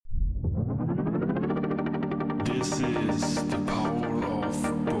This is the power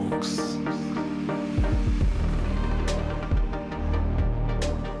of books.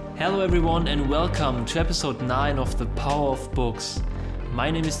 Hello everyone and welcome to episode 9 of The Power of Books. My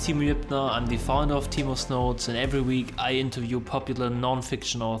name is Timo Jübner, I'm the founder of Timo's Notes, and every week I interview popular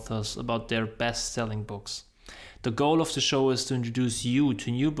non-fiction authors about their best-selling books. The goal of the show is to introduce you to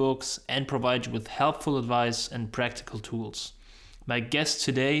new books and provide you with helpful advice and practical tools. My guest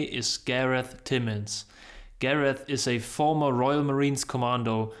today is Gareth Timmins. Gareth is a former Royal Marines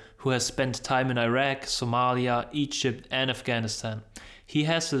commando who has spent time in Iraq, Somalia, Egypt and Afghanistan. He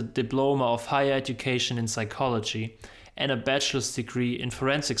has a diploma of higher education in psychology and a bachelor's degree in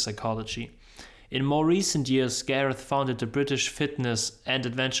forensic psychology. In more recent years, Gareth founded the British fitness and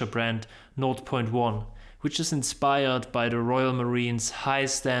adventure brand Note Point One, which is inspired by the Royal Marines' high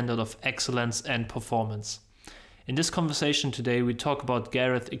standard of excellence and performance. In this conversation today, we talk about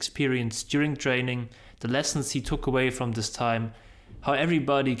Gareth's experience during training, the lessons he took away from this time, how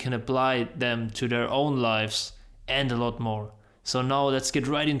everybody can apply them to their own lives, and a lot more. So now let's get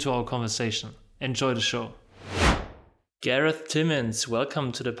right into our conversation. Enjoy the show. Gareth Timmins,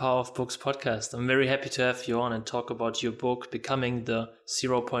 welcome to the Power of Books podcast. I'm very happy to have you on and talk about your book, Becoming the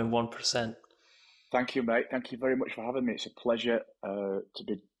 0.1%. Thank you, mate. Thank you very much for having me. It's a pleasure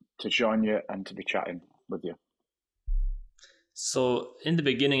to join you and to be chatting with you. So in the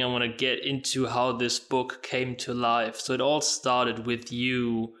beginning, I want to get into how this book came to life. So it all started with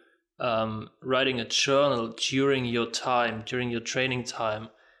you writing a journal during your training time.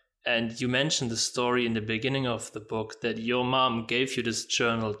 And you mentioned the story in the beginning of the book that your mom gave you this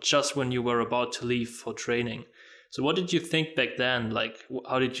journal just when you were about to leave for training. So what did you think back then? Like,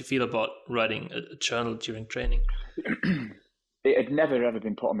 how did you feel about writing a journal during training? It had never, ever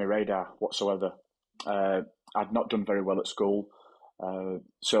been put on my radar whatsoever. I'd not done very well at school.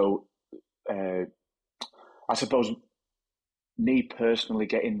 So I suppose me personally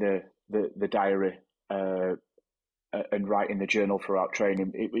getting the diary and writing the journal throughout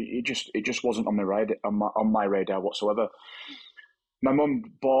training, it just wasn't on my radar whatsoever. My mum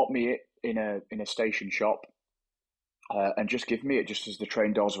bought me it in a station shop. And just give me it just as the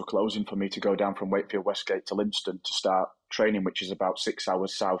train doors were closing for me to go down from Wakefield Westgate to Lympstone to start training, which is about 6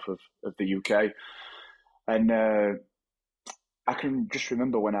 hours south of the UK. And I can just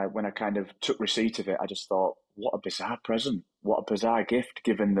remember when I kind of took receipt of it, I just thought, what a bizarre present, what a bizarre gift,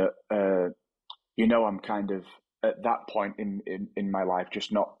 given that, I'm kind of at that point in my life,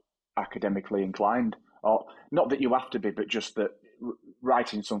 just not academically inclined, or not that you have to be, but just that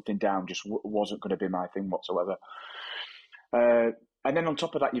writing something down just wasn't going to be my thing whatsoever. And then on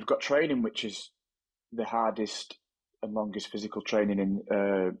top of that, you've got training, which is the hardest and longest physical training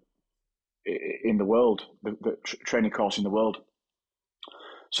in the world, the training course in the world.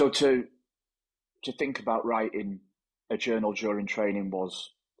 So to think about writing a journal during training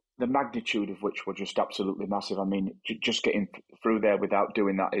was the magnitude of which were just absolutely massive. I mean, just getting through there without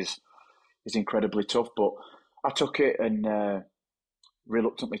doing that is incredibly tough. But I took it and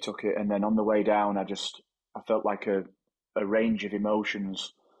reluctantly took it, and then on the way down, I felt like a range of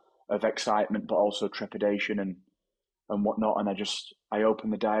emotions of excitement, but also trepidation and whatnot. And I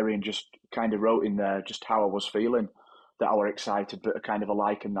opened the diary and just kind of wrote in there just how I was feeling, that I were excited, but kind of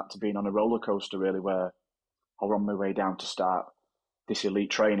likened that to being on a roller coaster, really, where I were on my way down to start this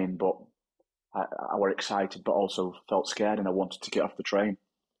elite training, but I were excited, but also felt scared, and I wanted to get off the train.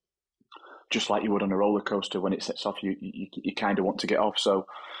 Just like you would on a roller coaster, when it sets off, you kind of want to get off. So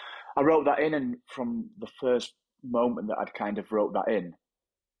I wrote that in, and from the first moment that I'd kind of wrote that in,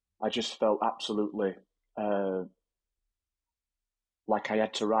 I just felt absolutely like I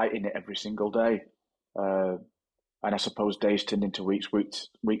had to write in it every single day. And I suppose days turned into weeks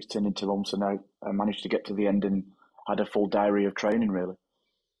turned into months, and I managed to get to the end and had a full diary of training, really.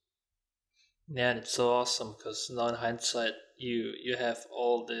 Yeah, and it's so awesome because now in hindsight, you have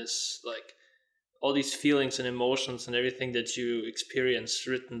all this, like, all these feelings and emotions and everything that you experienced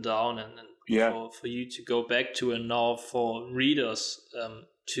written down, and for you to go back to, and now for readers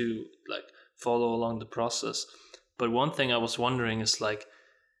to like follow along the process. But one thing I was wondering is, like,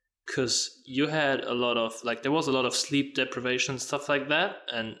 because you had a lot of, like, there was a lot of sleep deprivation, stuff like that,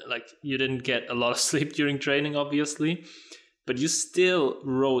 and like you didn't get a lot of sleep during training, obviously, but you still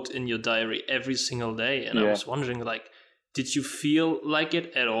wrote in your diary every single day. And I was wondering, like, did you feel like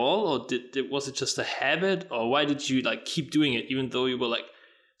it at all, or was it just a habit, or why did you like keep doing it even though you were like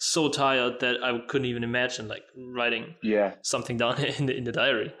so tired that I couldn't even imagine like writing something down in the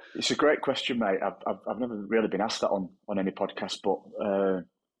diary? It's a great question, mate. I've never really been asked that on any podcast, but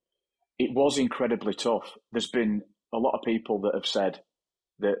it was incredibly tough. There's been a lot of people that have said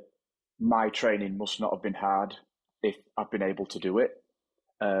that my training must not have been hard if I've been able to do it,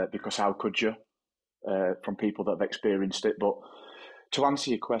 because how could you, from people that have experienced it? But to answer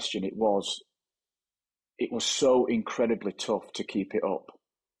your question, it was so incredibly tough to keep it up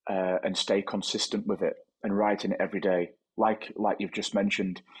and stay consistent with it and writing it every day. Like you've just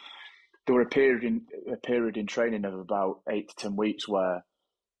mentioned, there were a period in training of about 8 to 10 weeks where,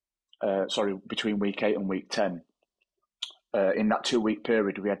 between week 8 and week 10. In that 2-week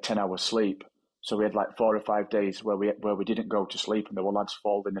period, we had 10 hours sleep. So we had like 4 or 5 days where we didn't go to sleep, and there were lads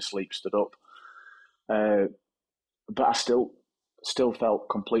falling asleep, stood up. But I still felt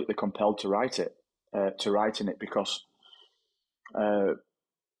completely compelled to write in it because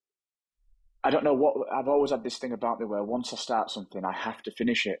I don't know what, I've always had this thing about me where once I start something, I have to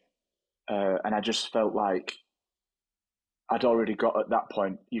finish it. And I just felt like I'd already got, at that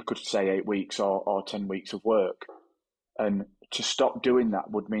point, you could say 8 weeks or 10 weeks of work. And to stop doing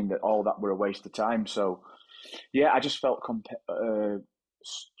that would mean that all that were a waste of time. So, yeah, I just felt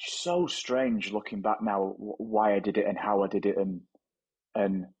so strange looking back now, why I did it and how I did it.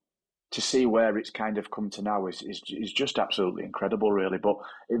 And to see where it's kind of come to now is just absolutely incredible, really. But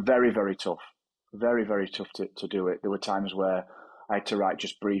very, very tough. Very, very tough to do it. There were times where I had to write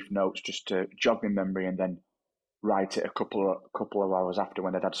just brief notes just to jog my memory and then write it a couple of hours after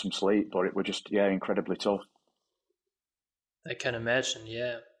when I'd had some sleep. But it was just, incredibly tough. I can imagine,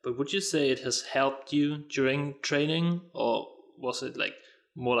 yeah. But would you say it has helped you during training, or was it like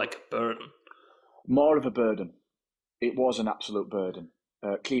more like a burden? More of a burden. It was an absolute burden.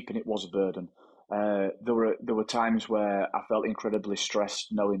 Keeping it was a burden. There were times where I felt incredibly stressed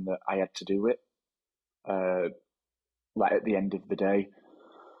knowing that I had to do it. Like at the end of the day,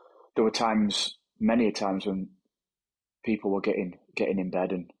 there were many times when people were getting in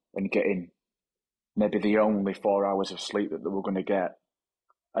bed and getting maybe the only 4 hours of sleep that they were going to get,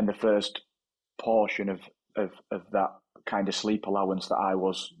 and the first portion of that kind of sleep allowance that I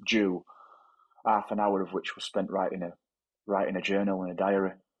was due, half an hour of which was spent writing a journal and a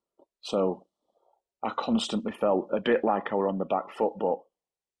diary. So I constantly felt a bit like I were on the back foot, but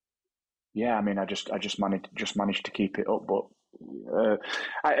yeah, I mean, I just managed to keep it up. But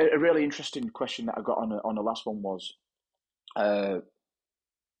a really interesting question that I got on the last one was,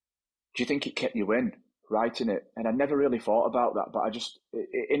 do you think it kept you in writing it? And I never really thought about that, but I just,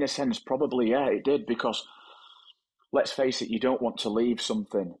 in a sense, probably, yeah, it did, because let's face it, you don't want to leave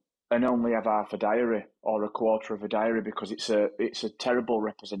something and only have half a diary or a quarter of a diary, because it's a terrible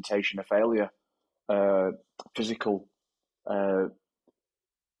representation of failure, physical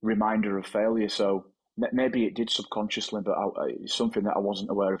reminder of failure. So maybe it did subconsciously, but it's something that I wasn't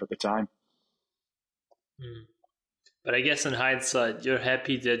aware of at the time. Mm. But I guess in hindsight, you're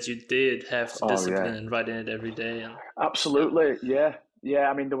happy that you did have the discipline and writing it every day. And absolutely, yeah.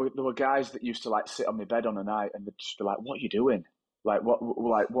 I mean, there were guys that used to like sit on my bed on a night and they'd just be like, "What are you doing? Like, what?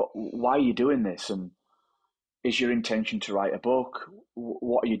 Why are you doing this? And is your intention to write a book?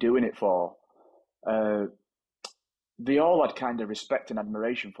 What are you doing it for?" They all had kind of respect and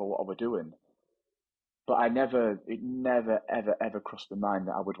admiration for what I was doing, but it never, ever, ever crossed my mind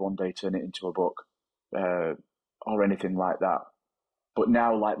that I would one day turn it into a book. Or anything like that. But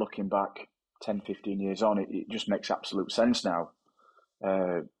now, like looking back 10, 15 years on, it just makes absolute sense now,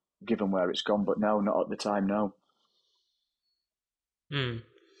 given where it's gone. But no, not at the time, no.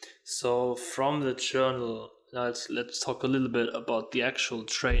 So from the journal, now let's talk a little bit about the actual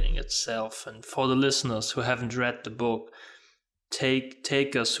training itself. And for the listeners who haven't read the book,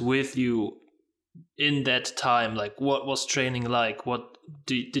 take us with you in that time. Like, what was training like? What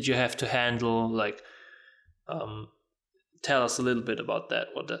did you have to handle? Like, tell us a little bit about that.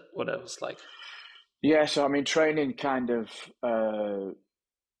 What that was like. Yeah, so I mean, training kind of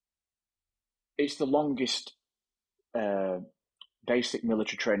it's the longest basic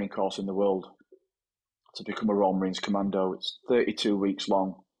military training course in the world to become a Royal Marines Commando. It's 32 weeks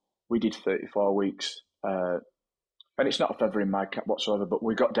long. We did 34 weeks, and it's not a feather in my cap whatsoever. But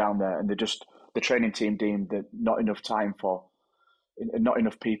we got down there, and the training team deemed that not enough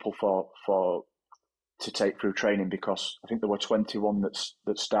people to take through training, because I think there were 21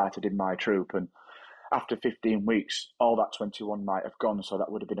 that started in my troop, and after 15 weeks, all that 21 might have gone, so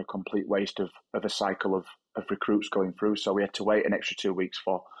that would have been a complete waste of a cycle of recruits going through. So we had to wait an extra 2 weeks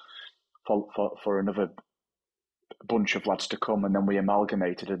for another bunch of lads to come, and then we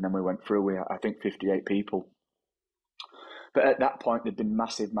amalgamated, and then we went through. I think 58 people. But at that point, there'd been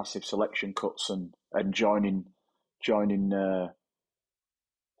massive selection cuts and joining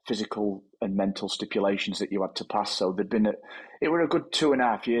physical and mental stipulations that you had to pass. So it were a good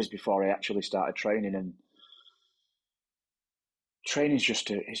 2.5 years before I actually started training, and training's just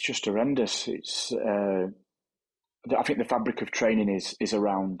horrendous. It's I think the fabric of training is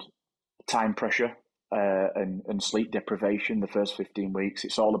around time pressure and sleep deprivation. The first 15 weeks,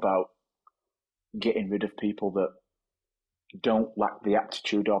 it's all about getting rid of people that don't lack the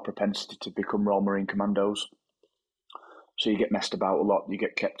aptitude or propensity to become Royal Marine Commandos. So you get messed about a lot. You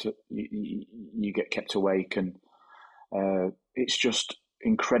get kept awake, and it's just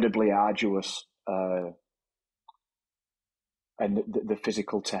incredibly arduous. And the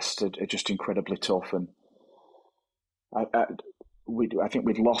physical tests are just incredibly tough. And I think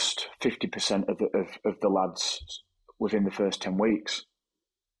we'd lost 50% of the lads within the first 10 weeks.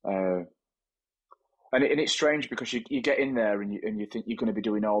 And it's strange because you get in there and you think you're going to be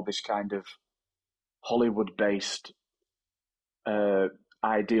doing all this kind of Hollywood-based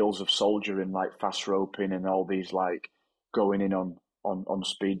ideals of soldiering, like fast roping and all these, like going in on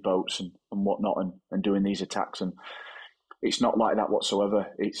speedboats and whatnot and doing these attacks. And it's not like that whatsoever.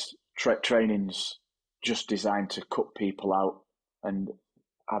 It's training's just designed to cut people out and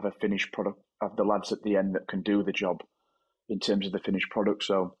have a finished product, have the lads at the end that can do the job in terms of the finished product.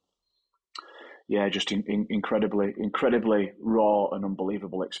 So yeah, just incredibly raw and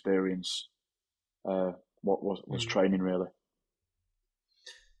unbelievable experience. What was training really?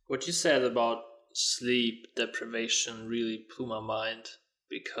 What you said about sleep deprivation really blew my mind,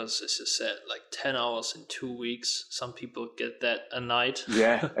 because as you said, like 10 hours in 2 weeks, some people get that a night.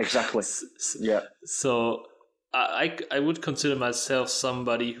 Yeah, exactly. Yeah. So I would consider myself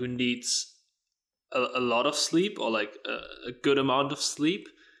somebody who needs a lot of sleep, or like a good amount of sleep.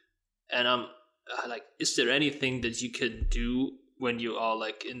 And I'm like, is there anything that you can do when you are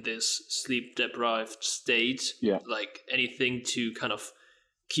like in this sleep deprived state? Yeah. Like anything to kind of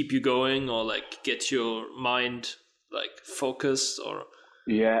keep you going, or like get your mind like focused, or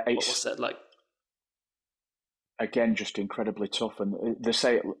yeah, what was that like? Again, just incredibly tough. And they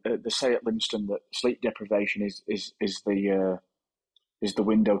say at Livingston that sleep deprivation is the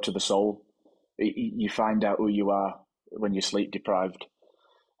window to the soul. You find out who you are when you're sleep deprived,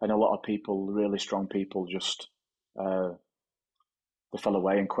 and a lot of people, really strong people, just they fell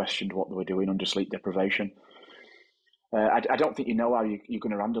away and questioned what they were doing under sleep deprivation. I don't think you know how you're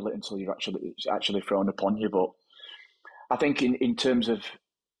going to handle it until it's actually thrown upon you. But I think in terms of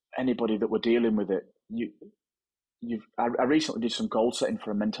anybody that were dealing with it, I recently did some goal setting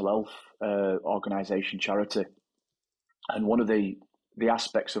for a mental health organisation charity, and one of the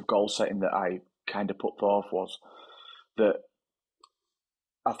aspects of goal setting that I kind of put forth was that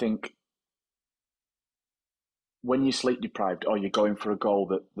I think when you're sleep deprived or you're going for a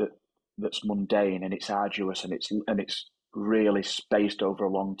goal that's mundane and it's arduous and it's really spaced over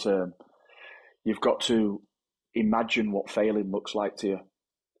a long term, you've got to imagine what failing looks like to you,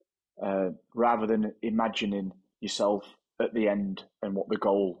 rather than imagining yourself at the end and what the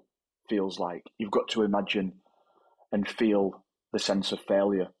goal feels like. You've got to imagine and feel the sense of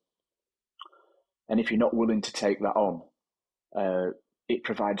failure. And if you're not willing to take that on, it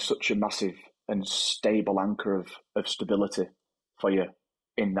provides such a massive and stable anchor of stability for you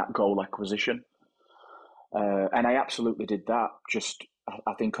in that goal acquisition. And I absolutely did that, just,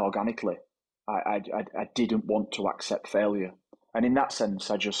 I think, organically. I didn't want to accept failure. And in that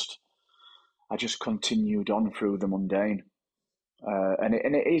sense, I just continued on through the mundane. And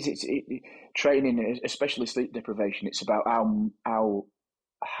training, especially sleep deprivation, it's about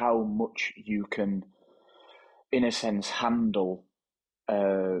how much you can, in a sense, handle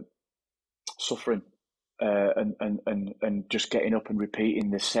suffering, and just getting up and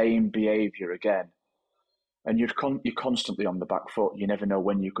repeating the same behaviour again. And you're constantly on the back foot. You never know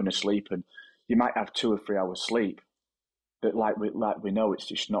when you're going to sleep, and you might have 2 or 3 hours sleep, but like we know, it's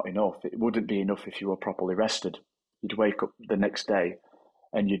just not enough. It wouldn't be enough if you were properly rested. You'd wake up the next day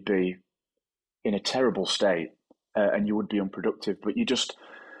and you'd be in a terrible state, and you would be unproductive. But you just,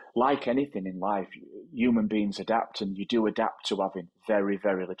 like anything in life, human beings adapt, and you do adapt to having very,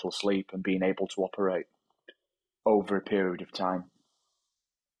 very little sleep and being able to operate over a period of time.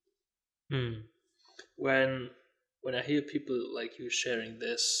 When I hear people like you sharing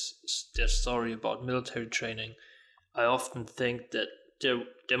their story about military training, I often think that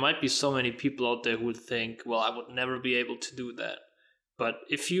there might be so many people out there who would think, well, I would never be able to do that. But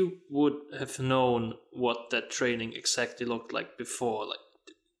if you would have known what that training exactly looked like before, like,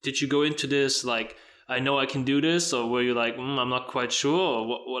 did you go into this like, I know I can do this, or were you like, I'm not quite sure, or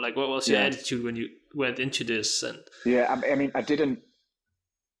what was your attitude when you went into this? And yeah, I mean,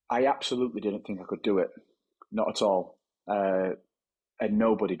 I absolutely didn't think I could do it, not at all, and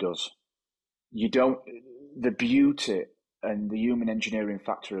nobody does. You don't. The beauty and the human engineering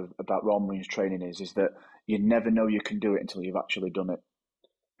factor about Royal Marines training is that you never know you can do it until you've actually done it.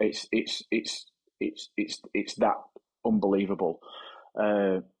 It's that unbelievable.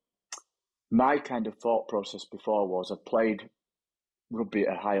 My kind of thought process before was I'd played rugby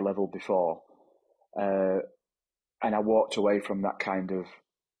at a high level before, and I walked away from that kind of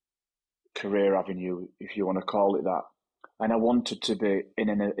career avenue, if you want to call it that. And I wanted to be in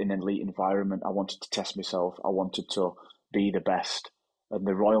an elite environment. I wanted to test myself. I wanted to be the best. And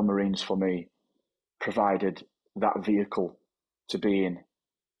the Royal Marines for me provided that vehicle to being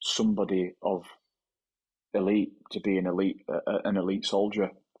somebody of elite, to be an elite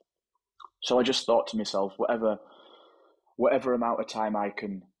soldier. So I just thought to myself, whatever amount of time I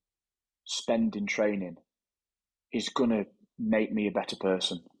can spend in training is going to make me a better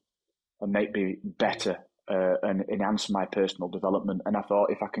person and make me better and enhance my personal development. And I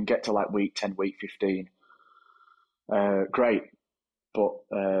thought, if I can get to like week 10, week 15, great. But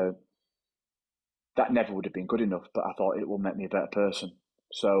that never would have been good enough. But I thought it will make me a better person.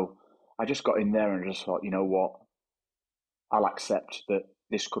 So I just got in there and just thought, you know what? I'll accept that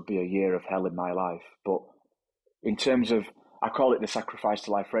this could be a year of hell in my life. But in terms of, I call it the sacrifice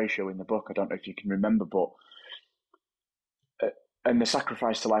to life ratio in the book. I don't know if you can remember, but and the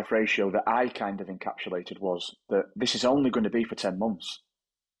sacrifice to life ratio that I kind of encapsulated was that this is only going to be for 10 months.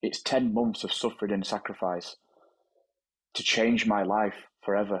 It's 10 months of suffering and sacrifice to change my life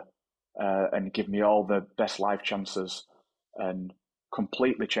forever and give me all the best life chances and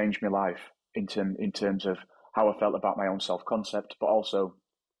completely change my life in terms of how I felt about my own self-concept, but also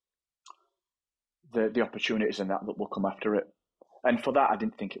the opportunities and that will come after it. And for that, I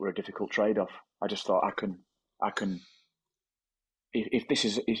didn't think it were a difficult trade-off. I just thought I can. If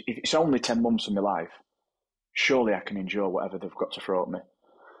it's only 10 months of my life, surely I can endure whatever they've got to throw at me.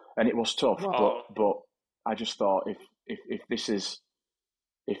 And it was tough, Wow. but I just thought if it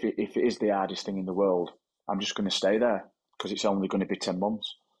is the hardest thing in the world, I'm just going to stay there because it's only going to be 10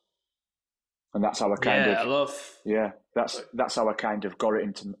 months. And that's how I that's how I kind of got it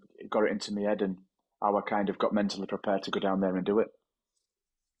into my head and how I kind of got mentally prepared to go down there and do it.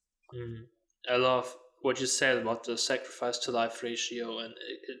 I love what you said about the sacrifice to life ratio, and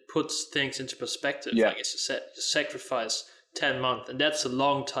it puts things into perspective. Yeah. Like as you said, you sacrifice 10 months, and that's a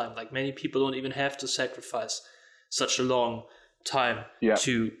long time. Like many people don't even have to sacrifice such a long time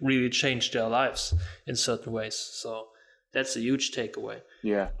to really change their lives in certain ways. So that's a huge takeaway.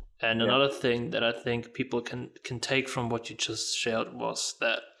 Yeah. And another thing that I think people can take from what you just shared was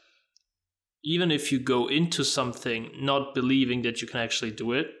that even if you go into something not believing that you can actually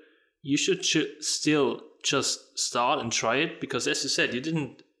do it, you should still just start and try it, because as you said, you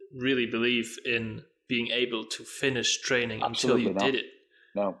didn't really believe in being able to finish training Absolutely until you did it.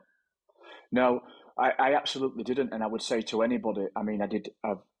 No, I absolutely didn't. And I would say to anybody, I mean,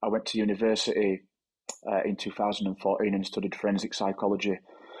 I went to university in 2014 and studied forensic psychology.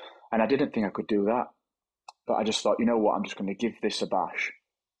 And I didn't think I could do that. But I just thought, you know what, I'm just going to give this a bash.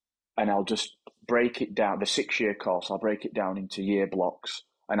 And I'll just break it down. The 6-year course, I'll break it down into year blocks.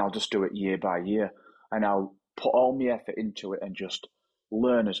 And I'll just do it year by year. And I'll put all my effort into it and just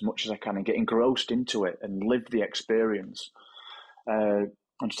learn as much as I can and get engrossed into it and live the experience. And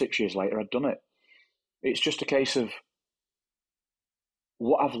 6 years later, I'd done it. It's just a case of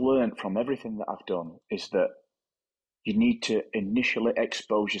what I've learned from everything that I've done is that you need to initially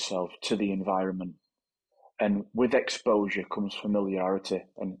expose yourself to the environment. And with exposure comes familiarity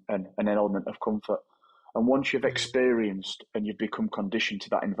and an element of comfort. And once you've experienced and you've become conditioned to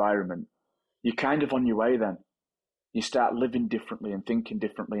that environment, you're kind of on your way then. You start living differently and thinking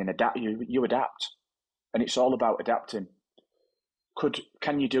differently and you adapt. And it's all about adapting.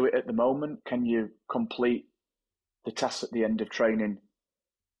 Can you do it at the moment? Can you complete the tasks at the end of training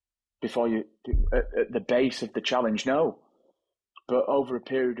before you at the base of the challenge? No. But over a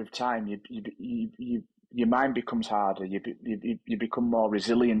period of time, your mind becomes harder. You become more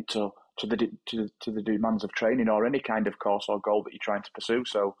resilient to the demands of training or any kind of course or goal that you're trying to pursue.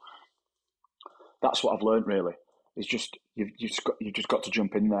 So that's what I've learned really. Is just you've just got to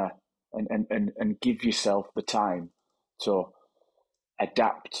jump in there and give yourself the time to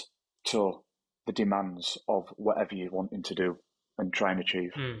adapt to the demands of whatever you're wanting to do and try and achieve.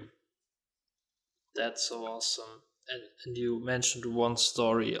 That's so awesome. And you mentioned one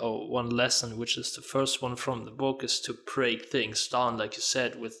story or one lesson, which is the first one from the book, is to break things down. Like you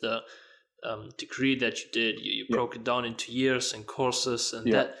said, with the degree that you did, you broke it down into years and courses,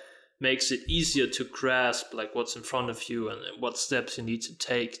 and that makes it easier to grasp like what's in front of you and what steps you need to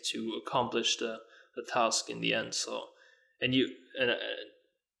take to accomplish the task in the end. So, and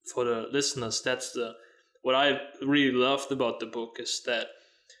for the listeners, that's what I really loved about the book is that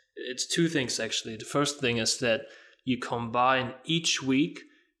it's two things actually. The first thing is that you combine each week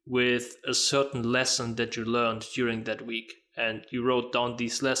with a certain lesson that you learned during that week, and you wrote down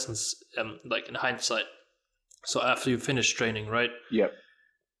these lessons, like in hindsight. So after you finished training, right? Yep.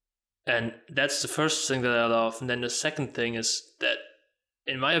 And that's the first thing that I love. And then the second thing is that,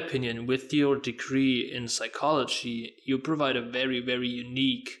 in my opinion, with your degree in psychology, you provide a very, very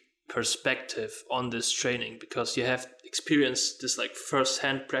unique perspective on this training, because you have experienced this like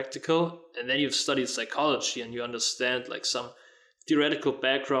first-hand practical, and then you've studied psychology and you understand like some theoretical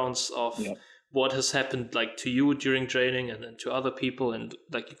backgrounds of what has happened like to you during training and then to other people, and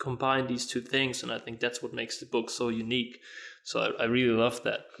like you combine these two things, and I think that's what makes the book so unique. So I really love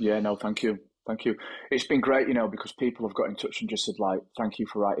that. Yeah, no, thank you. Thank you. It's been great, because people have got in touch and just said, like, thank you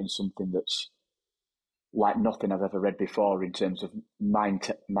for writing something that's like nothing I've ever read before in terms of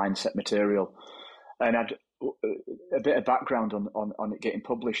mindset material. And a bit of background on it getting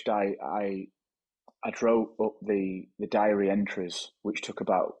published. I wrote up the diary entries, which took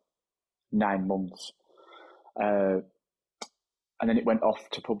about 9 months. And then it went off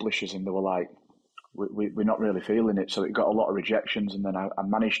to publishers and they were like, we're not really feeling it. So it got a lot of rejections. And then I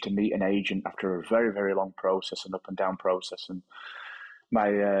managed to meet an agent after a very, very long process, an up and down process. And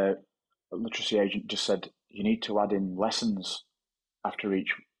my literacy agent just said, you need to add in lessons after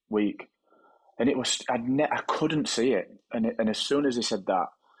each week. And it was, I couldn't see it. And as soon as he said that,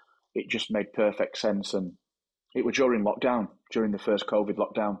 it just made perfect sense. And it was during lockdown, during the first COVID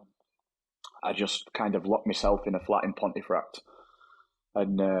lockdown. I just kind of locked myself in a flat in Pontefract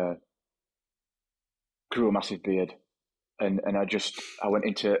and grew a massive beard, and I went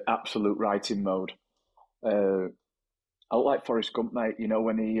into absolute writing mode. I look like Forrest Gump, mate.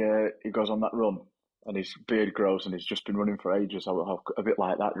 When he goes on that run and his beard grows and he's just been running for ages. I was a bit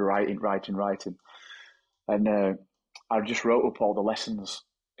like that, writing, and I just wrote up all the lessons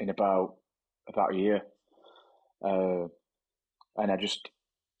in about a year, and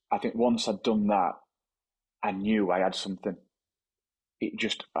I think once I'd done that, I knew I had something.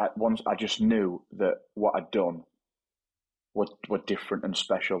 I just knew that what I'd done were different and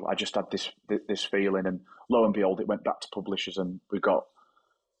special. I just had this feeling, and lo and behold, it went back to publishers, and we got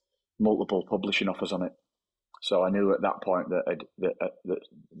multiple publishing offers on it. So I knew at that point that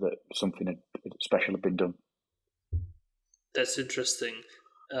something special had been done. That's interesting.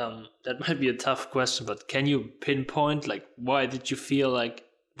 That might be a tough question, but can you pinpoint like why did you feel like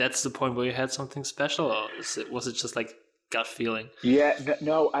that's the point where you had something special, or was it just like gut feeling? Yeah,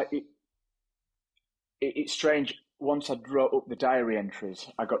 no, it's strange. Once I'd wrote up the diary entries,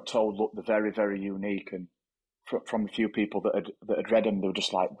 I got told, look, they're very, very unique. And from a few people that had read them, they were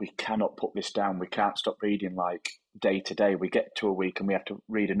just like, we cannot put this down. We can't stop reading like day to day. We get to a week and we have to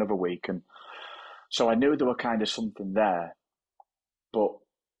read another week. And so I knew there were kind of something there, but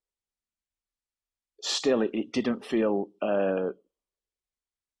still it didn't feel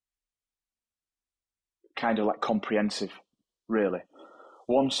kind of like comprehensive, really.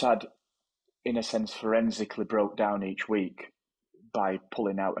 Once I'd, in a sense, forensically broke down each week by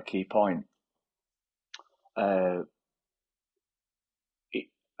pulling out a key point,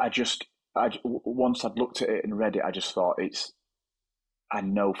 once I'd looked at it and read it, I just thought I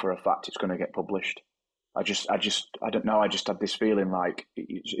know for a fact it's going to get published. I don't know. I just had this feeling like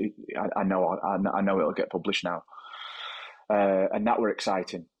I know it'll get published now, and that were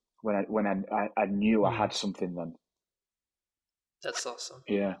exciting. When I knew I had something then. That's awesome.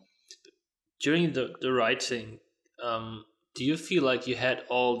 Yeah. During the writing, do you feel like you had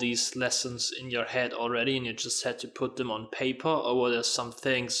all these lessons in your head already and you just had to put them on paper, or were there some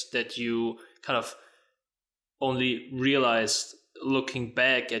things that you kind of only realized looking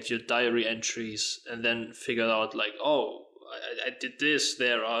back at your diary entries and then figured out like, oh, I did this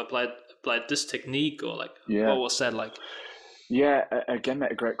there, or I applied this technique, or like, what was that like? Yeah, again,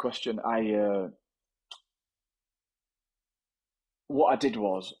 mate, a great question. What I did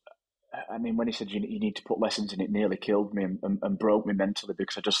was, I mean, when he said you need to put lessons in, it nearly killed me and broke me mentally,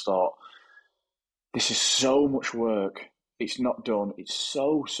 because I just thought, this is so much work. It's not done. It's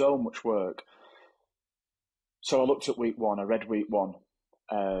so much work. So I looked at week one. I read week one,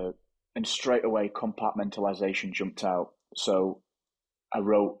 and straight away compartmentalization jumped out. So I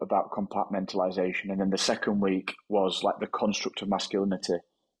wrote about compartmentalization, and then the second week was like the construct of masculinity,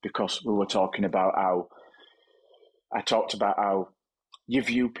 because we were talking about how you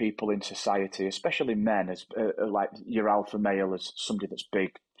view people in society, especially men, as like your alpha male as somebody that's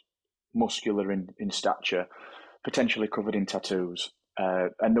big, muscular in stature, potentially covered in tattoos.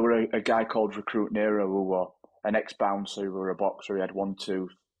 And there were a guy called Recruit Nero who was an ex-bouncer, who was a boxer. He had 1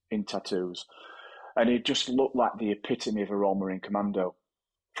 tooth in tattoos. And he just looked like the epitome of a Royal Marine Commando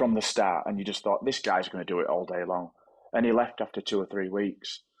from the start. And you just thought, this guy's going to do it all day long. And he left after 2 or 3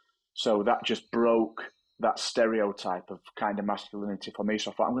 weeks. So that just broke that stereotype of kind of masculinity for me.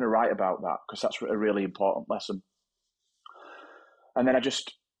 So I thought, I'm going to write about that because that's a really important lesson. And then I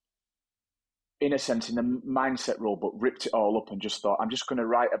just, in a sense, in the mindset rule book, ripped it all up and just thought, I'm just going to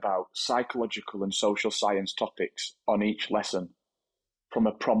write about psychological and social science topics on each lesson from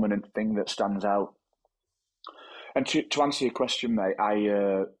a prominent thing that stands out. And to answer your question, mate,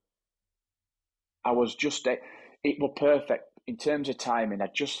 I was just, it was perfect in terms of timing. I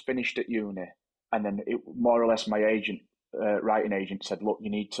just finished at uni, and then more or less my writing agent said, look,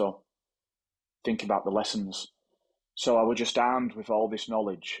 you need to think about the lessons. So I was just armed with all this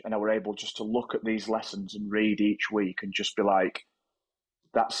knowledge, and I were able just to look at these lessons and read each week and just be like,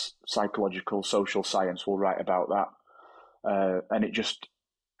 that's psychological, social science, we'll write about that. And it just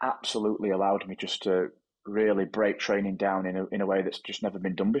absolutely allowed me just to really break training down in a way that's just never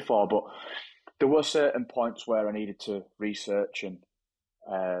been done before. But there were certain points where I needed to research and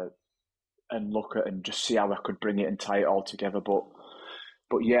look at and just see how I could bring it and tie it all together. But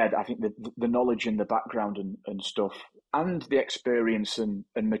yeah, I think the knowledge and the background and stuff and the experience and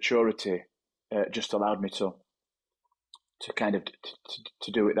maturity just allowed me to kind of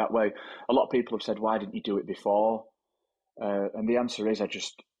to do it that way. A lot of people have said, why didn't you do it before? And the answer is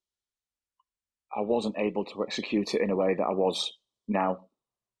I wasn't able to execute it in a way that I was now.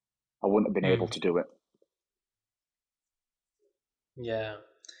 I wouldn't have been able to do it. Yeah,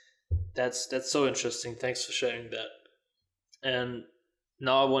 that's so interesting. Thanks for sharing that. And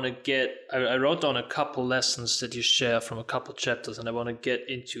now I want to I wrote down a couple lessons that you share from a couple chapters, and I want to get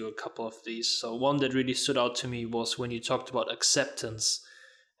into a couple of these. So one that really stood out to me was when you talked about acceptance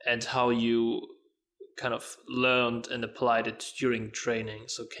and how you kind of learned and applied it during training.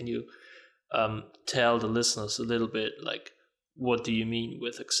 So can you tell the listeners a little bit, like, what do you mean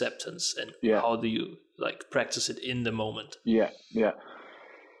with acceptance, and how do you like practice it in the moment? Yeah.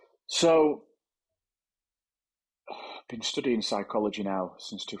 So I've been studying psychology now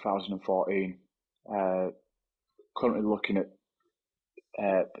since 2014. Currently looking at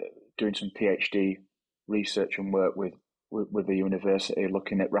doing some PhD research and work with the university,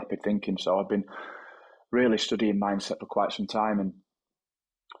 looking at rapid thinking. So I've been really studying mindset for quite some time. And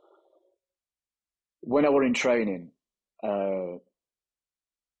when I were in training,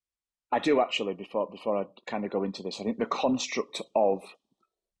 I do actually, before I kind of go into this, I think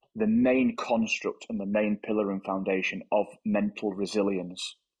the main construct and the main pillar and foundation of mental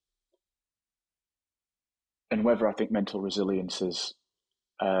resilience, and whether I think mental resilience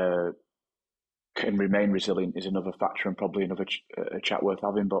can remain resilient is another factor and probably another chat worth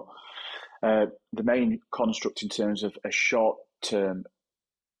having. But the main construct in terms of a short-term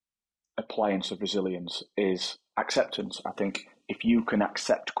appliance of resilience is acceptance. I think if you can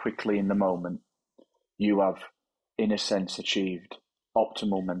accept quickly in the moment, you have, in a sense, achieved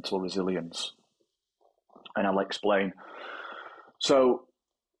optimal mental resilience. And I'll explain. So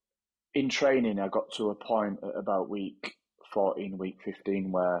in training, I got to a point at about week 14, week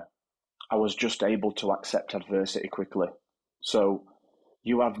 15, where I was just able to accept adversity quickly. So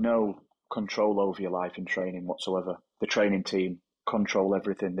you have no control over your life in training whatsoever. The training team control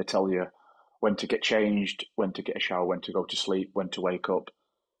everything. They tell you when to get changed, when to get a shower, when to go to sleep, when to wake up.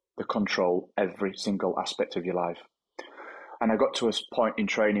 They control every single aspect of your life. And I got to a point in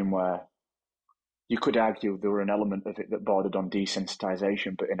training where you could argue there were an element of it that bordered on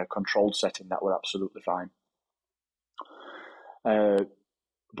desensitization, but in a controlled setting, that was absolutely fine.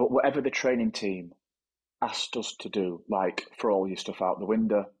 But whatever the training team asked us to do, like throw all your stuff out the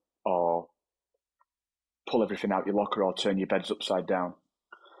window or pull everything out your locker or turn your beds upside down,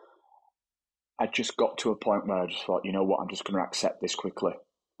 I just got to a point where I just thought, you know what, I'm just going to accept this quickly.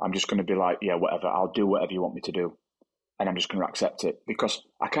 I'm just going to be like, yeah, whatever, I'll do whatever you want me to do. And I'm just going to accept it because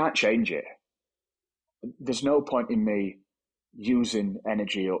I can't change it. There's no point in me using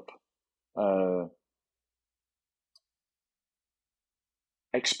energy up,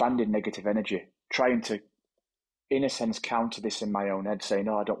 expanding negative energy, trying to, in a sense, counter this in my own head, saying,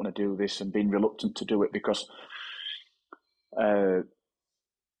 no, I don't want to do this, and being reluctant to do it because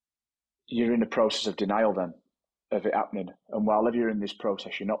you're in a process of denial then of it happening. And while you're in this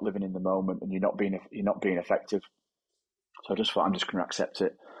process, you're not living in the moment and you're not being effective. So I just thought, I'm just going to accept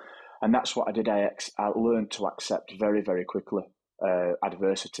it. And that's what I did. I learned to accept very, very quickly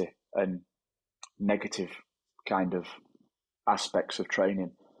adversity and negative kind of aspects of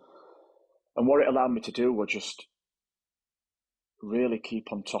training. And what it allowed me to do was just really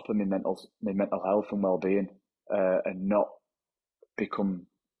keep on top of my mental health and well-being, and not become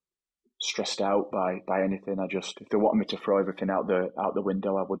stressed out by anything. If they wanted me to throw everything out the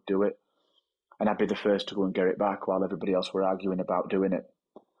window, I would do it, and I'd be the first to go and get it back while everybody else were arguing about doing it.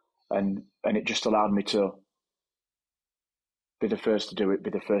 and it just allowed me to be the first to do it, be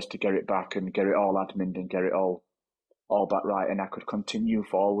the first to get it back and get it all admin and get it all back right, and I could continue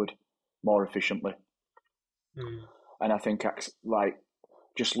forward more efficiently. And I think like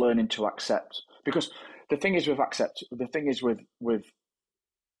just learning to accept, because the thing is with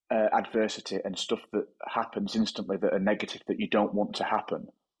adversity and stuff that happens instantly that are negative that you don't want to happen,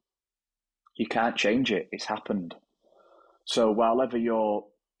 you can't change it. It's happened. So while ever you're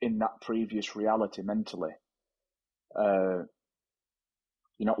in that previous reality mentally, you're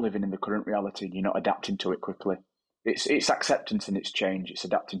not living in the current reality. You're not adapting to it quickly. It's acceptance and it's change. It's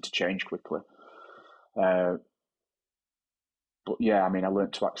adapting to change quickly. But yeah, I mean, I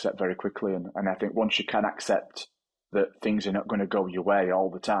learned to accept very quickly, and I think once you can accept that things are not going to go your way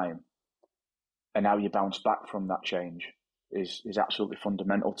all the time, and how you bounce back from that change is absolutely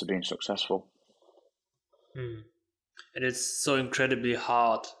fundamental to being successful. And it's so incredibly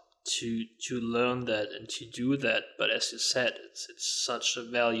hard to learn that and to do that. But as you said, it's such a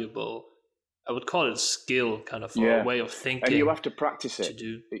valuable, I would call it a skill, kind of, or a way of thinking. And you have to practice it. To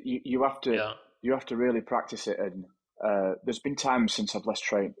do. You have to really practice it. And there's been times since I've left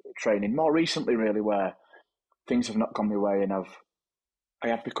training, more recently really, where things have not gone my way, and I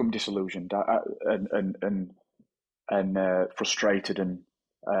have become disillusioned and frustrated and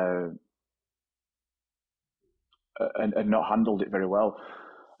not handled it very well.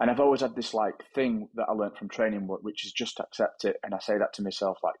 And I've always had this like thing that I learned from training, which is just accept it. And I say that to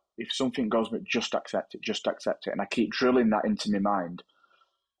myself, like, if something goes, just accept it, just accept it. And I keep drilling that into my mind.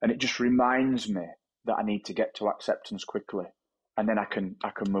 And it just reminds me that I need to get to acceptance quickly. And then I can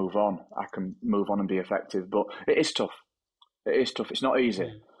move on. I can move on and be effective. But it is tough. It is tough. It's not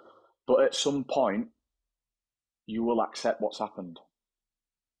easy. But at some point, you will accept what's happened.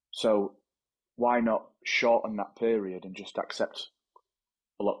 So why not shorten that period and just accept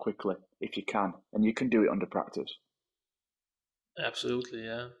a lot quickly if you can, and you can do it under practice. Absolutely,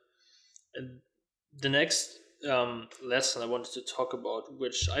 yeah. And the next lesson I wanted to talk about,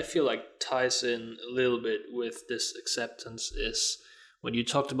 which I feel like ties in a little bit with this acceptance, is when you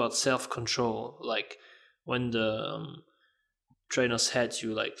talked about self-control, like when the trainers had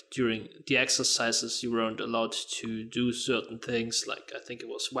you, like during the exercises, you weren't allowed to do certain things, like I think it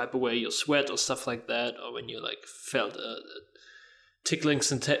was wipe away your sweat or stuff like that, or when you like felt a tickling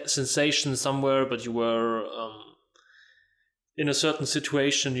sensation somewhere, but you were in a certain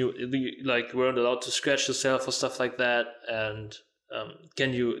situation, you like weren't allowed to scratch yourself or stuff like that. And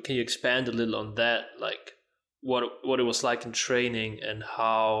can you expand a little on that, like what it was like in training and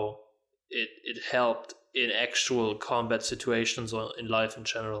how it helped in actual combat situations or in life in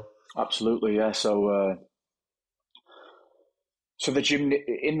general? Absolutely, yeah. So in the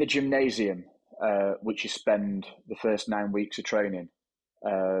gymnasium, which you spend the first 9 weeks of training,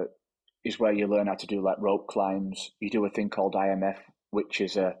 is where you learn how to do like rope climbs. You do a thing called IMF, which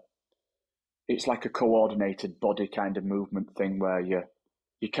is it's like a coordinated body kind of movement thing where you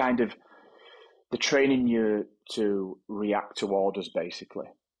kind of, the training you to react to orders basically,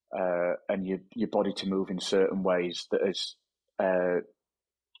 and your body to move in certain ways that is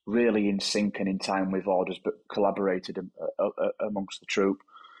really in sync and in time with orders, but collaborated amongst the troop.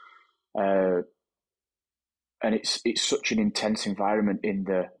 And it's such an intense environment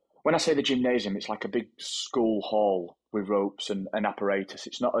when I say the gymnasium, it's like a big school hall with ropes and apparatus.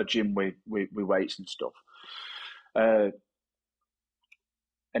 It's not a gym with weights and stuff. And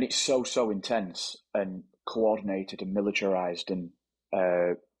it's so intense and coordinated and militarized and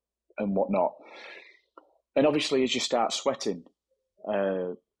whatnot. And obviously, as you start sweating,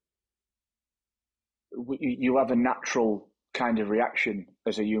 you have a natural kind of reaction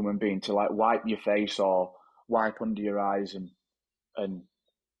as a human being to like wipe your face or wipe under your eyes and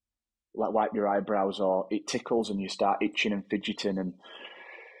like wipe your eyebrows, or it tickles and you start itching and fidgeting, and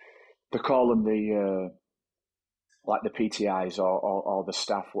they call them the like the PTIs or the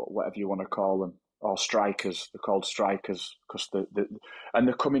staff, whatever you want to call them, or strikers. They're called strikers because and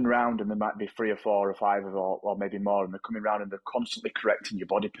they're coming round, and there might be 3 or 4 or 5 or maybe more, and they're coming round and they're constantly correcting your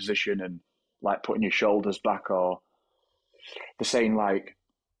body position and like putting your shoulders back, or they're saying like,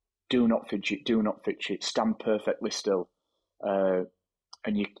 do not fidget, stand perfectly still.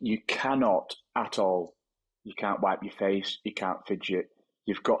 And you cannot at all, you can't wipe your face, you can't fidget.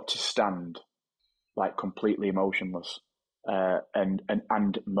 You've got to stand like completely emotionless and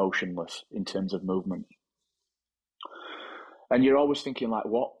motionless in terms of movement. And you're always thinking like,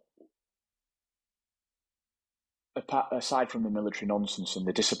 what? Aside from the military nonsense and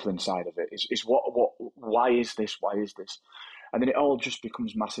the discipline side of it, is why is this? Why is this? And then it all just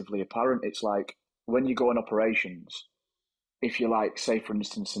becomes massively apparent. It's like when you go on operations, if you like, say for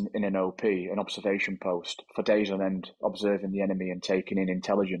instance in an OP, an observation post, for days on end, observing the enemy and taking in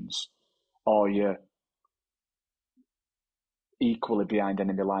intelligence, or you're equally behind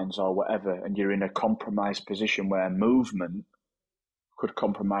enemy lines or whatever, and you're in a compromised position where movement could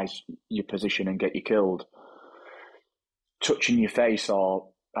compromise your position and get you killed, touching your face, or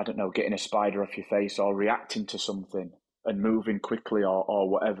I don't know, getting a spider off your face, or reacting to something and moving quickly or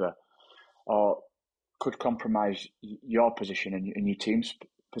whatever, or could compromise your position and your team's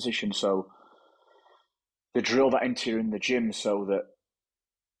position. So they drill that into you in the gym so that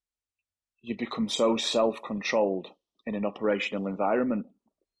you become so self-controlled in an operational environment.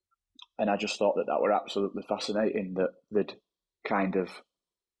 And I just thought that were absolutely fascinating, that they'd kind of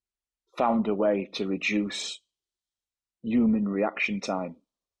found a way to reduce human reaction time.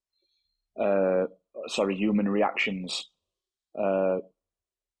 Human reactions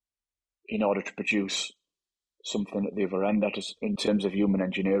in order to produce something at the other end. In terms of human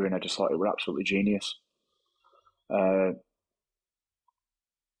engineering, I just thought it were absolutely genius. And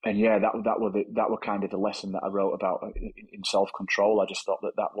yeah, that were kind of the lesson that I wrote about in self-control. I just thought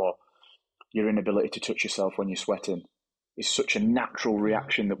that were your inability to touch yourself when you're sweating is such a natural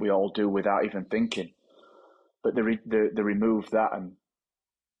reaction that we all do without even thinking. But they removed that, and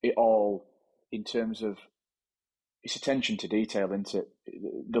it all, in terms of it's attention to detail, isn't it?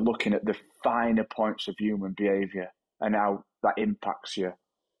 They're looking at the finer points of human behaviour and how that impacts you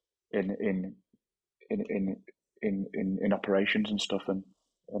in operations and stuff and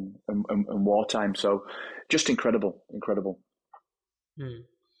wartime. So just incredible.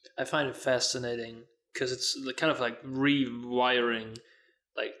 I find it fascinating because it's kind of like rewiring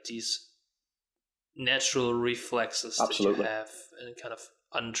like these natural reflexes Absolutely. that you have and kind of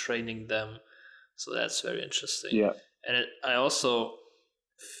untraining them. So that's very interesting. Yeah. And I also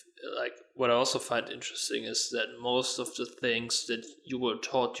what I also find interesting is that most of the things that you were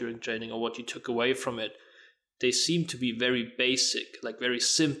taught during training or what you took away from it, they seem to be very basic, like very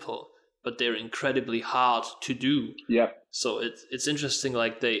simple, but they're incredibly hard to do. Yeah. So it's interesting,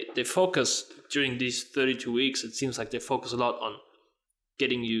 like they focus during these 32 weeks, it seems like they focus a lot on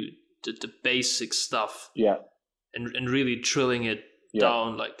getting you the basic stuff. Yeah. And really drilling it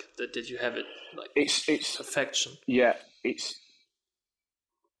down, like that you have it like it's perfection. Yeah, it's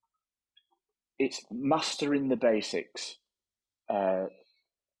mastering the basics.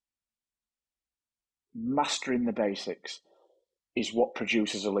 Mastering the basics is what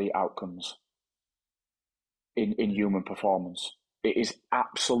produces elite outcomes in human performance. It is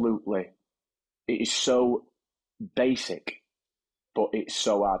so basic, but it's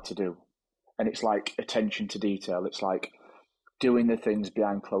so hard to do. And it's like attention to detail. It's like doing the things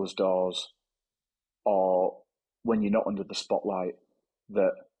behind closed doors or when you're not under the spotlight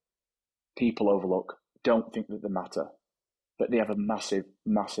that people overlook, don't think that they matter, but they have a massive,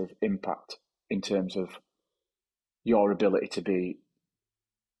 massive impact in terms of your ability to be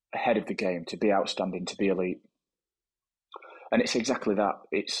ahead of the game, to be outstanding, to be elite. And it's exactly that.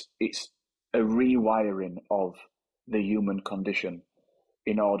 It's a rewiring of the human condition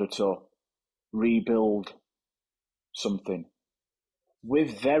in order to rebuild something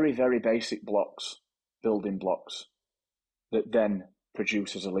with very, very basic building blocks that then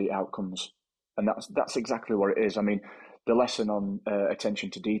produces elite outcomes. And that's exactly what it is. I mean, the lesson on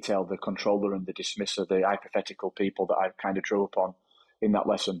attention to detail, the controller and the dismisser, the hypothetical people that I kind of drew upon in that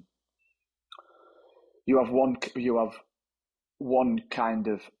lesson. You have one kind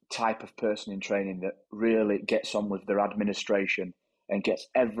of type of person in training that really gets on with their administration and gets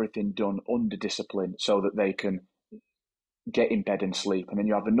everything done under discipline so that they can get in bed and sleep. And then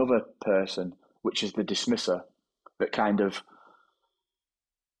you have another person, which is the dismisser, that kind of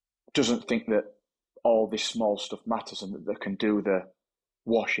doesn't think that all this small stuff matters and that they can do the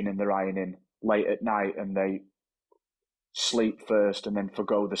washing and the ironing late at night and they sleep first and then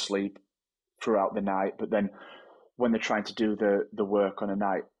forgo the sleep throughout the night. But then when they're trying to do the work on a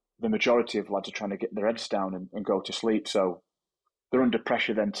night, the majority of lads are trying to get their heads down and go to sleep. So they're under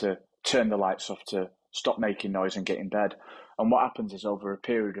pressure then to turn the lights off, to stop making noise and get in bed. And what happens is over a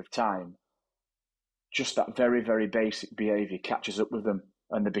period of time, just that very, very basic behaviour catches up with them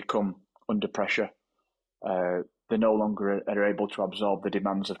and they become under pressure. They no longer are able to absorb the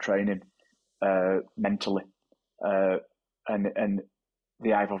demands of training mentally. And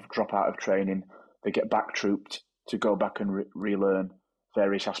they either drop out of training, they get back trooped to go back and relearn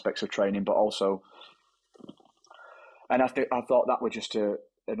various aspects of training, but also, and I thought that was just an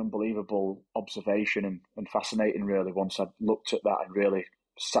unbelievable observation and fascinating, really, once I looked at that and really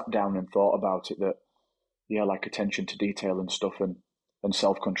sat down and thought about it, that, yeah, like attention to detail and stuff and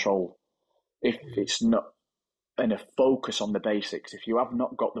self-control. If it's not, and a focus on the basics. If you have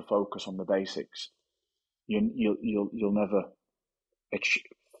not got the focus on the basics, you'll never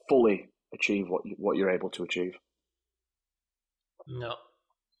fully achieve what you're able to achieve. No.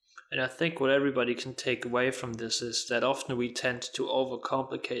 And I think what everybody can take away from this is that often we tend to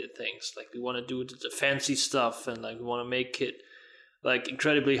overcomplicate things. Like, we want to do the fancy stuff, and like we want to make it like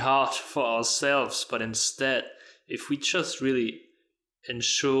incredibly hard for ourselves. But instead, if we just really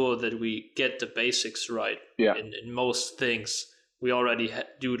ensure that we get the basics right in most things, we already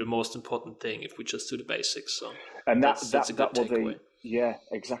do the most important thing if we just do the basics. So, and that's a good takeaway. Yeah,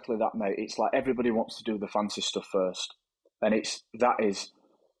 exactly that, mate. It's like everybody wants to do the fancy stuff first, and that is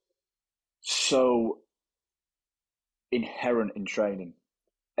so inherent in training.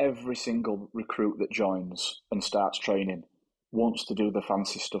 Every single recruit that joins and starts training wants to do the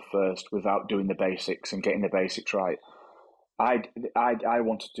fancy stuff first without doing the basics and getting the basics right. I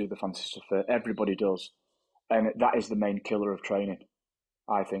want to do the fancy stuff first. Everybody does. And that is the main killer of training,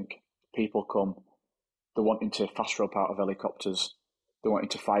 I think. People come, they're wanting to fast rope out of helicopters, they're wanting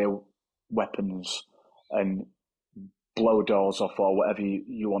to fire weapons and blow doors off, or whatever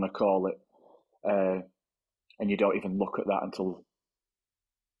you want to call it. And you don't even look at that until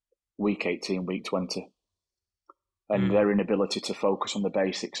week 18, week 20. And their inability to focus on the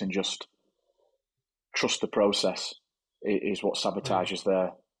basics and just trust the process is what sabotages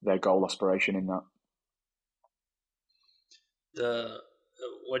their goal aspiration in that.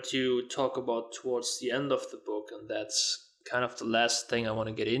 What you talk about towards the end of the book, and that's kind of the last thing I want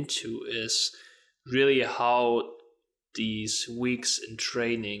to get into, is really how these weeks in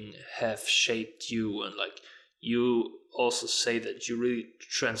training have shaped you. And like, you also say that you really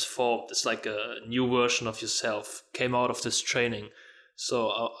transformed. It's like a new version of yourself came out of this training. So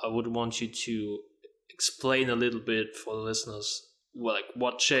I would want you to explain a little bit for the listeners, like,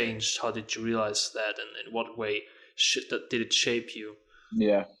 what changed, how did you realize that, and in what way did it shape you?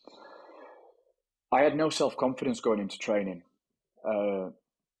 Yeah, I had no self-confidence going into training.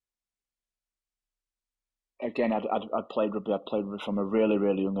 Again, I'd played rugby. I'd played rugby from a really,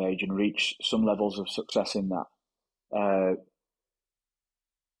 really young age and reached some levels of success in that.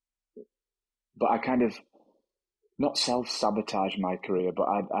 But I kind of, not self-sabotaged my career, but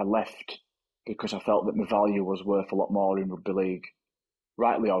I left because I felt that my value was worth a lot more in rugby league,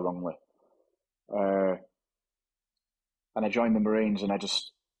 rightly or wrongly. And I joined the Marines, and I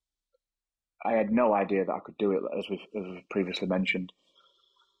had no idea that I could do it, as we've previously mentioned.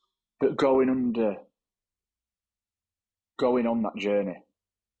 But going on that journey,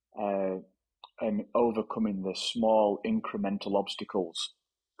 and overcoming the small incremental obstacles,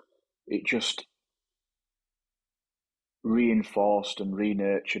 it just reinforced and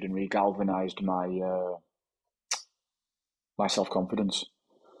re-nurtured and re-galvanized my self-confidence.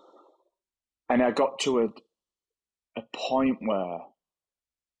 And I got to a point where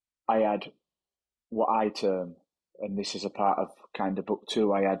I had what I term, and this is a part of kind of book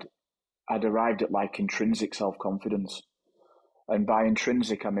 2, I'd arrived at like intrinsic self-confidence. And by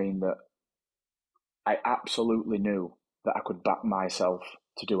intrinsic, I mean that I absolutely knew that I could back myself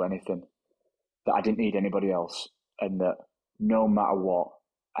to do anything, that I didn't need anybody else, and that no matter what,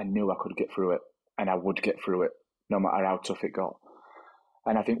 I knew I could get through it, and I would get through it, no matter how tough it got.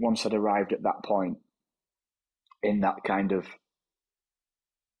 And I think once I'd arrived at that point, in that kind of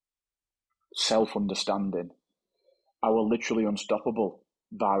self-understanding, I was literally unstoppable,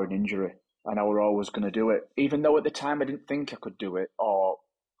 barring injury, and I were always going to do it, even though at the time I didn't think I could do it, or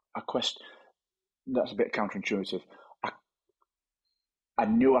that's a bit counterintuitive. I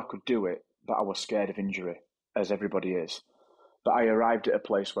knew I could do it, but I was scared of injury, as everybody is. But I arrived at a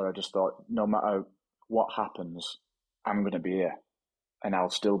place where I just thought, no matter what happens, I'm going to be here, and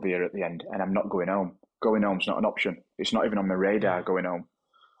I'll still be here at the end, and I'm not going home. Going home's not an option. It's not even on my radar, going home,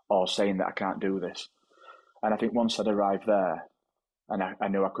 or saying that I can't do this. And I think once I'd arrived there, and I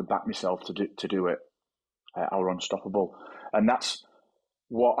knew I could back myself to do it, I was unstoppable. And that's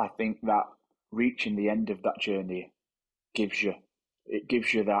what I think that reaching the end of that journey gives you. It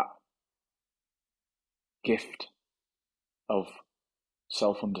gives you that gift of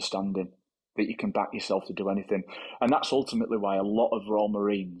self-understanding, that you can back yourself to do anything. And that's ultimately why a lot of Royal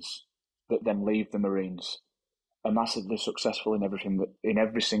Marines that then leave the Marines are massively successful in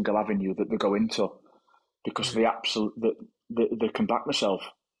every single avenue that they go into, because they can back themselves.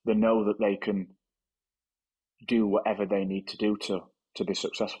 They know that they can do whatever they need to do to be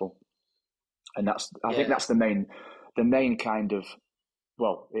successful. And I think that's the main kind of,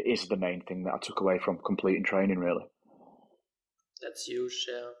 well, it is the main thing that I took away from completing training, really. That's huge,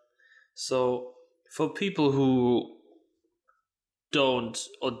 yeah. So for people who don't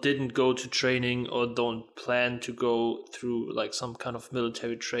or didn't go to training or don't plan to go through like some kind of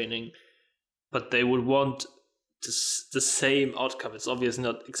military training, but they would want the same outcome. It's obviously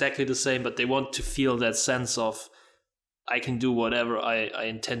not exactly the same, but they want to feel that sense of I can do whatever I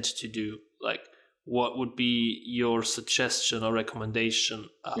intend to do. Like, what would be your suggestion or recommendation?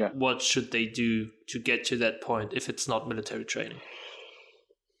 What should they do to get to that point if it's not military training?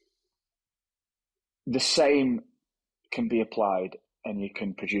 The same can be applied and you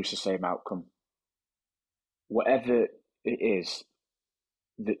can produce the same outcome. Whatever it is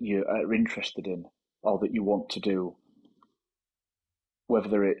that you are interested in or that you want to do,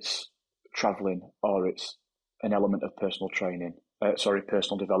 whether it's traveling or it's an element of personal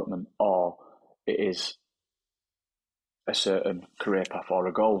development, or it is a certain career path or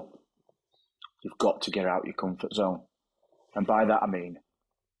a goal, you've got to get out your comfort zone. And by that I mean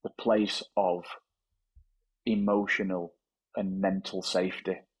the place of emotional and mental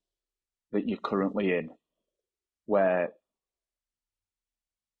safety that you're currently in, where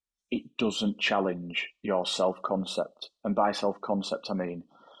it doesn't challenge your self-concept. And by self-concept, I mean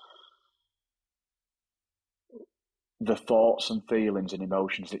the thoughts and feelings and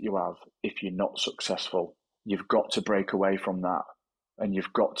emotions that you have if you're not successful. You've got to break away from that, and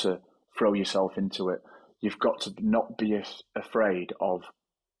you've got to throw yourself into it. You've got to not be afraid of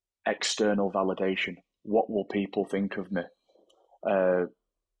external validation. What will people think of me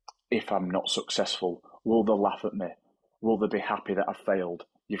if I'm not successful? Will they laugh at me? Will they be happy that I failed?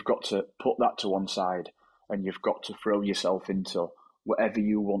 You've got to put that to one side, and you've got to throw yourself into whatever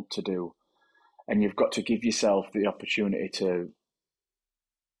you want to do. And you've got to give yourself the opportunity to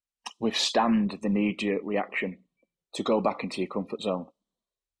withstand the knee-jerk reaction, to go back into your comfort zone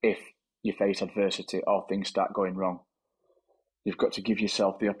if you face adversity or things start going wrong. You've got to give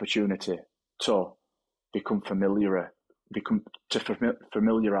yourself the opportunity to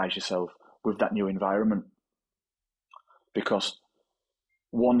familiarize yourself with that new environment. Because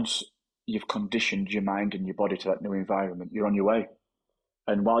once you've conditioned your mind and your body to that new environment, you're on your way.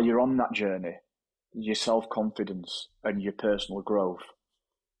 And while you're on that journey, your self-confidence and your personal growth,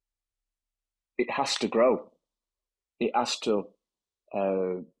 it has to grow. It has to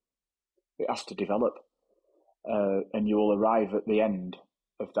develop. And you will arrive at the end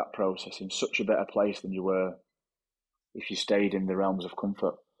of that process in such a better place than you were if you stayed in the realms of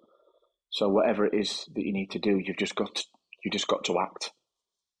comfort. So whatever it is that you need to do, you've just got to act.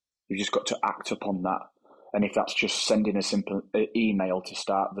 You've just got to act upon that. And if that's just sending a simple email to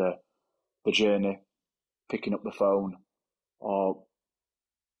start the journey, picking up the phone, or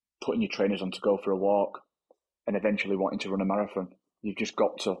putting your trainers on to go for a walk, and eventually wanting to run a marathon, you've just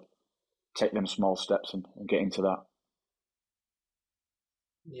got to take them small steps and get into that.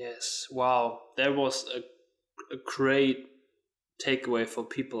 Yes, wow, that was a great takeaway for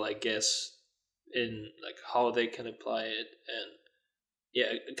people, I guess, in like how they can apply it, and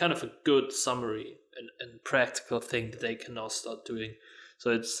yeah, kind of a good summary and practical thing that they can now start doing. So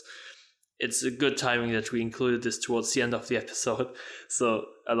it's a good timing that we included this towards the end of the episode. So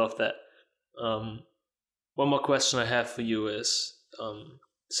I love that. One more question I have for you is,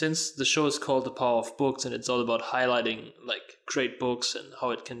 since the show is called The Power of Books and it's all about highlighting like great books and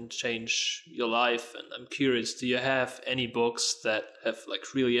how it can change your life, and I'm curious, do you have any books that have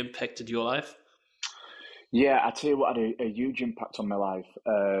like really impacted your life? Yeah, I tell you what had a huge impact on my life.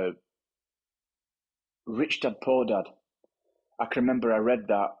 Rich Dad, Poor Dad. I can remember I read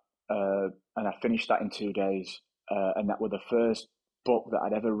that and I finished that in 2 days. And that was the first book that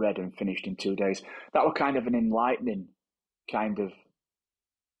I'd ever read and finished in 2 days. That was kind of an enlightening kind of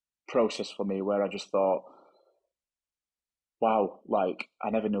process for me, where I just thought, wow, like I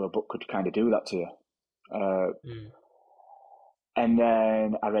never knew a book could kind of do that to you. And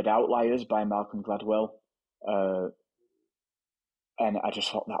then I read Outliers by Malcolm Gladwell. And I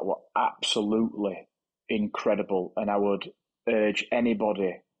just thought that was absolutely incredible. And I would urge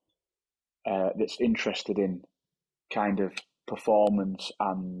anybody that's interested in kind of performance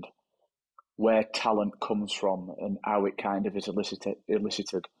and where talent comes from and how it kind of is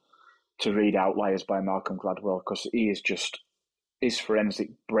elicited to read Outliers by Malcolm Gladwell, because he is just, his forensic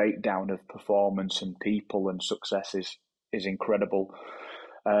breakdown of performance and people and success is incredible.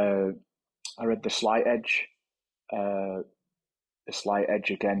 I read The Slight Edge. The Slight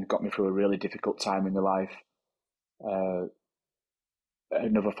Edge, again, got me through a really difficult time in my life.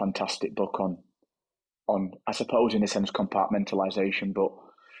 Another fantastic book on, I suppose, in a sense, compartmentalization, but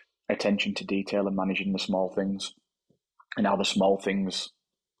attention to detail and managing the small things, and how the small things,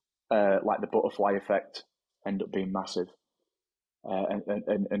 like the butterfly effect, end up being massive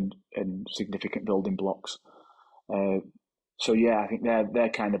and significant building blocks. So yeah, I think they're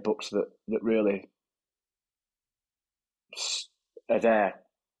kind of books that really are there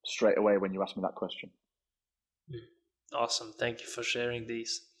straight away when you ask me that question. Awesome. Thank you for sharing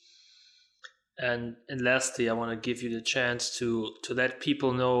these. And lastly, I want to give you the chance to let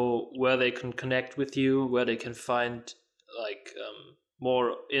people know where they can connect with you, where they can find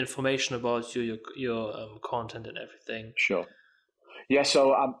more information about you, your content and everything. Sure. Yeah,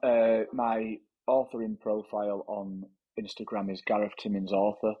 so my authoring profile on Instagram is Gareth Timmins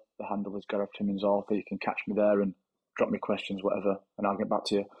Author. The handle is Gareth Timmins Author. You can catch me there and drop me questions, whatever, and I'll get back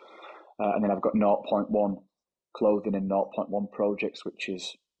to you. And then I've got 0.1 clothing and 0.1 projects, which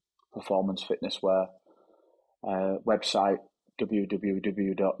is performance fitness wear. Website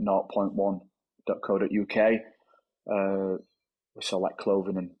www.0.1.co.uk. We sell like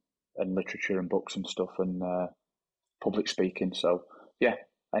clothing and literature and books and stuff and public speaking. So yeah,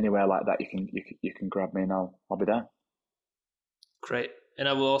 anywhere like that you can grab me and I'll be there. Great. And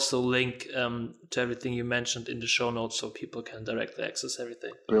I will also link to everything you mentioned in the show notes so people can directly access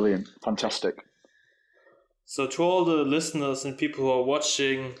everything. Brilliant. Fantastic. So to all the listeners and people who are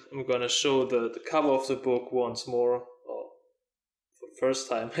watching, I'm going to show the cover of the book once more, or for the first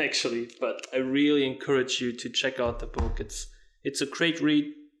time actually, but I really encourage you to check out the book. It's a great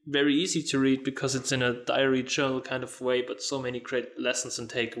read, very easy to read because it's in a diary journal kind of way, but so many great lessons and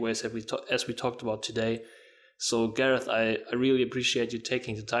takeaways as we talked about today. So Gareth, I really appreciate you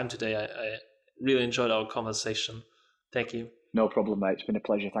taking the time today. I really enjoyed our conversation. Thank you. No problem, mate. It's been a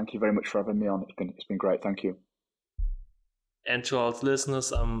pleasure. Thank you very much for having me on. It's been great. Thank you. And to all the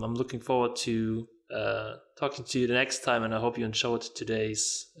listeners, I'm looking forward to talking to you the next time, and I hope you enjoyed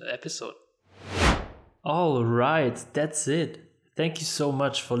today's episode. All right, that's it. Thank you so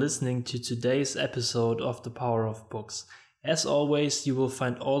much for listening to today's episode of The Power of Books. As always, you will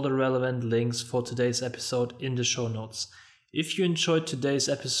find all the relevant links for today's episode in the show notes. If you enjoyed today's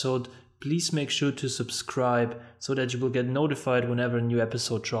episode, please make sure to subscribe so that you will get notified whenever a new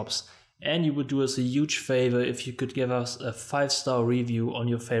episode drops. And you would do us a huge favor if you could give us a 5-star review on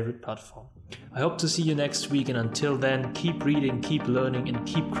your favorite platform. I hope to see you next week, and until then, keep reading, keep learning, and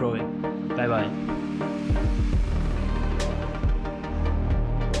keep growing. Bye bye.